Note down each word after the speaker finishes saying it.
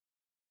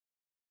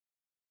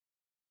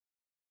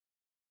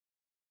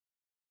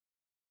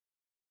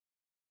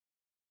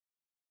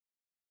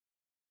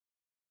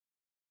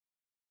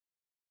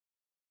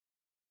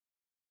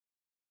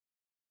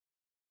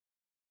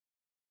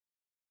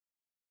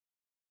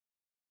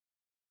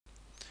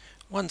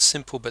One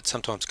simple but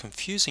sometimes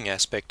confusing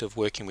aspect of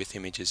working with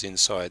images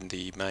inside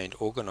the main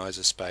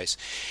organizer space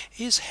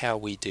is how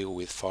we deal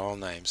with file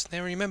names.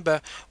 Now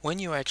remember, when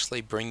you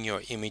actually bring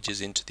your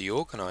images into the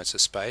organizer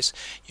space,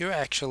 you're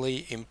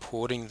actually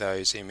importing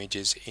those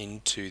images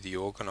into the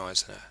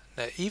organizer.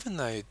 Now, even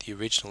though the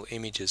original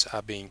images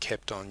are being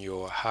kept on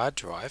your hard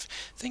drive,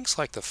 things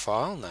like the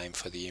file name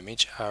for the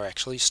image are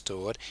actually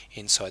stored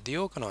inside the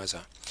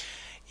organizer.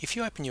 If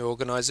you open your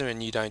organizer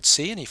and you don't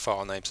see any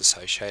file names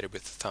associated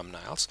with the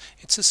thumbnails,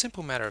 it's a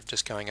simple matter of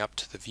just going up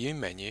to the View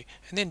menu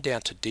and then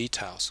down to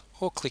Details,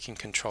 or clicking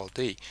Ctrl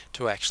D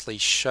to actually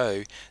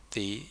show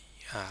the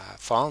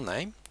file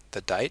name,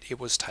 the date it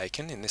was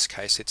taken. In this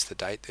case it's the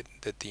date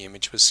that the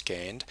image was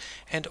scanned,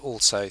 and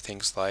also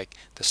things like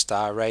the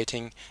star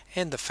rating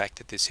and the fact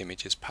that this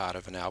image is part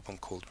of an album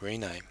called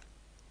Rename.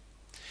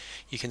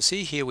 You can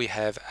see here we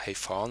have a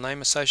file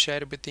name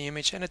associated with the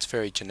image, and it's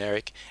very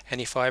generic,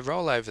 and if I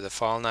roll over the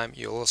file name,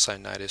 you'll also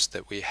notice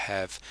that we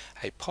have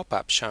a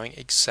pop-up showing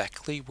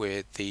exactly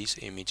where these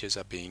images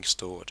are being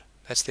stored.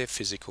 That's their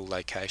physical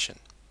location.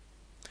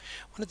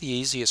 One of the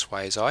easiest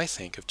ways I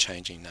think of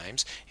changing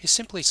names is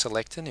simply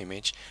select an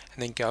image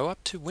and then go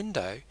up to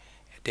Window,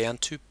 down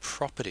to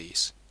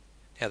Properties.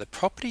 Now the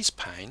Properties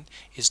pane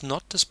is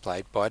not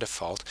displayed by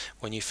default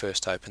when you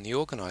first open the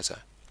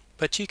organizer,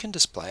 but you can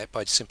display it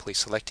by simply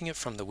selecting it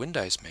from the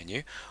Windows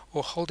menu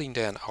or holding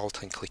down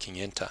Alt and clicking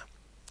Enter.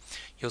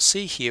 You'll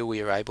see here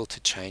we are able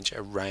to change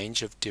a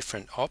range of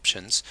different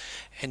options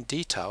and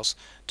details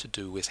to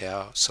do with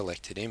our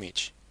selected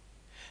image.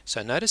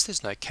 So notice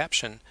there's no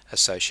caption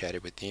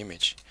associated with the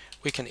image.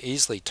 We can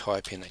easily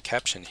type in a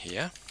caption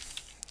here,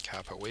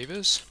 Carpet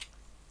Weavers,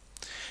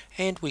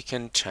 and we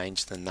can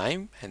change the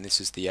name, and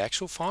this is the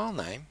actual file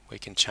name. We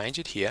can change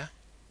it here.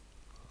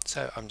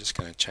 So I'm just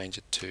going to change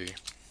it to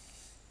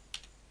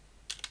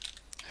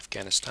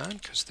Afghanistan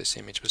because this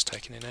image was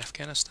taken in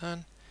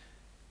Afghanistan,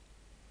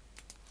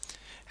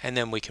 and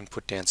then we can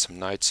put down some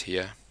notes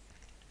here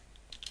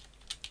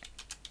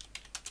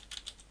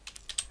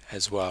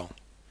as well.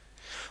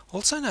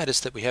 Also notice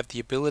that we have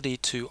the ability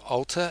to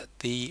alter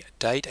the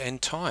date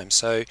and time.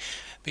 So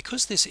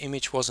because this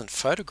image wasn't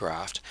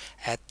photographed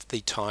at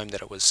the time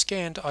that it was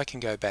scanned, I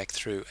can go back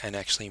through and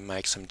actually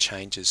make some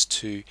changes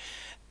to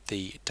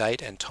the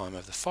date and time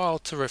of the file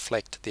to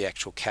reflect the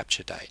actual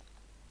capture date.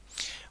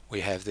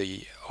 We have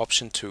the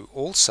option to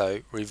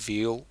also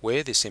reveal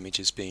where this image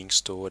is being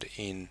stored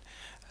in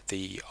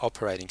the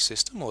operating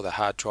system or the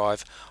hard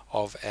drive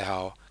of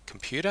our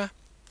computer,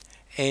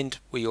 and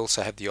we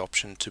also have the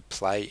option to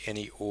play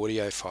any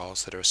audio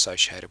files that are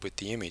associated with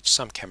the image.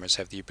 Some cameras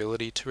have the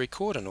ability to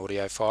record an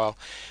audio file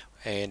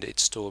and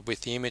it's stored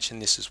with the image, and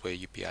this is where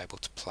you'd be able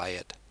to play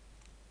it.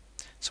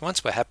 So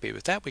once we're happy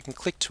with that, we can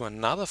click to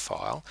another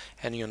file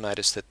and you'll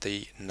notice that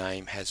the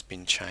name has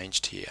been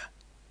changed here.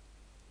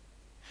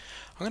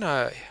 I'm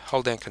going to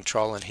hold down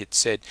Control and hit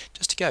Z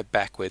just to go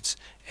backwards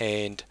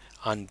and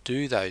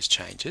undo those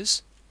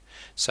changes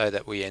so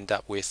that we end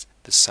up with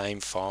the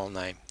same file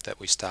name that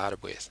we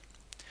started with.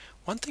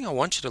 One thing I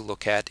want you to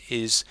look at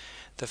is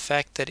the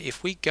fact that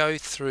if we go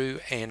through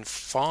and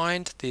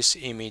find this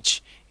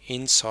image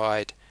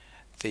inside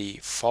the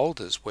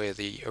folders where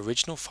the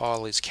original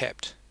file is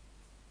kept,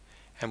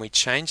 and we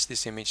change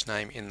this image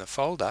name in the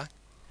folder,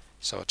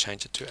 so I'll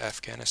change it to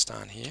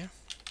Afghanistan here,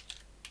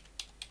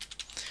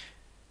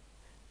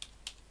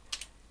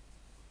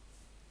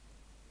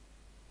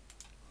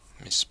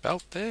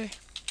 misspelt there.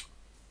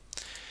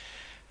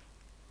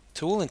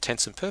 To all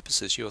intents and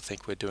purposes you'll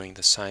think we're doing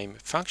the same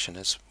function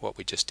as what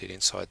we just did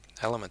inside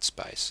Element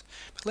Space.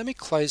 But let me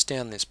close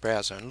down this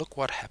browser and look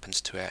what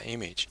happens to our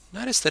image.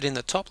 Notice that in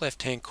the top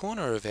left hand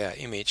corner of our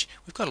image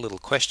we've got a little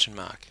question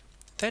mark.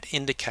 That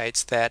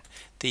indicates that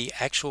the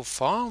actual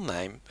file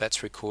name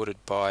that's recorded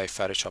by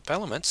Photoshop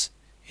Elements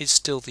is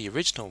still the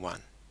original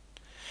one,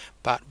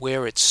 but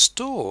where it's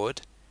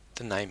stored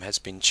the name has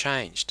been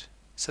changed.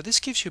 So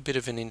this gives you a bit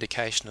of an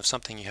indication of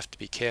something you have to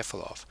be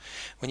careful of.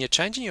 When you're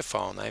changing your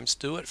file names,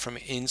 do it from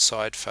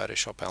inside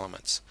Photoshop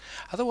Elements.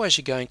 Otherwise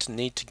you're going to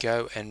need to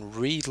go and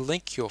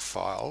relink your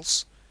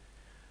files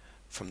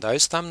from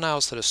those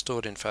thumbnails that are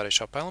stored in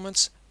Photoshop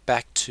Elements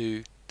back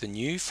to the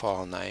new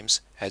file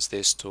names as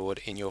they're stored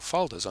in your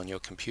folders on your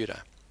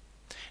computer.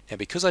 Now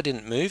because I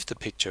didn't move the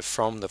picture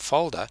from the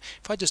folder,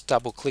 if I just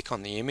double click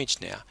on the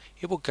image now,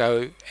 it will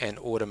go and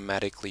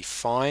automatically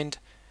find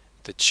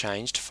the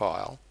changed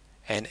file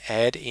and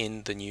add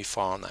in the new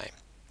file name.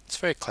 It's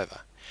very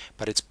clever,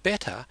 but it's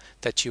better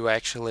that you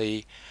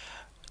actually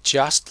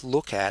just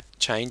look at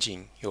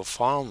changing your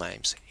file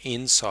names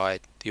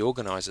inside the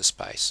organizer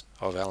space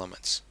of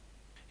Elements.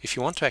 If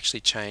you want to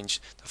actually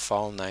change the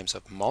file names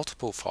of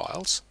multiple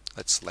files,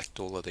 let's select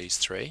all of these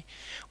three,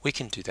 we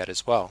can do that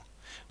as well.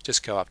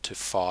 Just go up to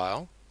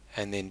File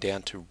and then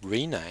down to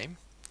Rename,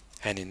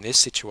 and in this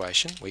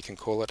situation we can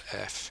call it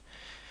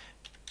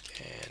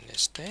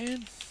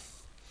Afghanistan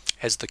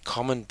as the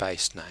common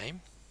base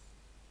name,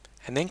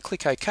 and then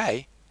click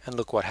OK, and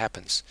look what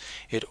happens.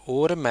 It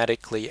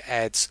automatically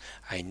adds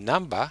a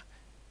number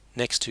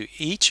next to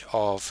each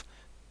of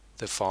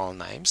the file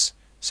names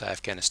so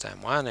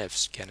Afghanistan 1,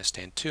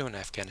 Afghanistan 2 and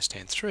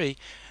Afghanistan 3,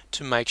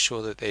 to make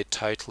sure that they're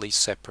totally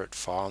separate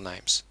file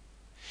names.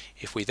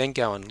 If we then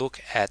go and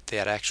look at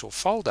that actual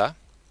folder,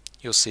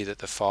 you'll see that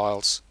the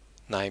files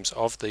names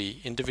of the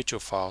individual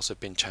files have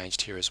been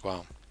changed here as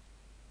well.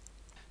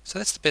 So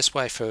that's the best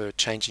way for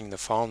changing the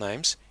file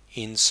names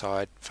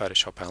inside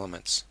Photoshop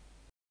Elements.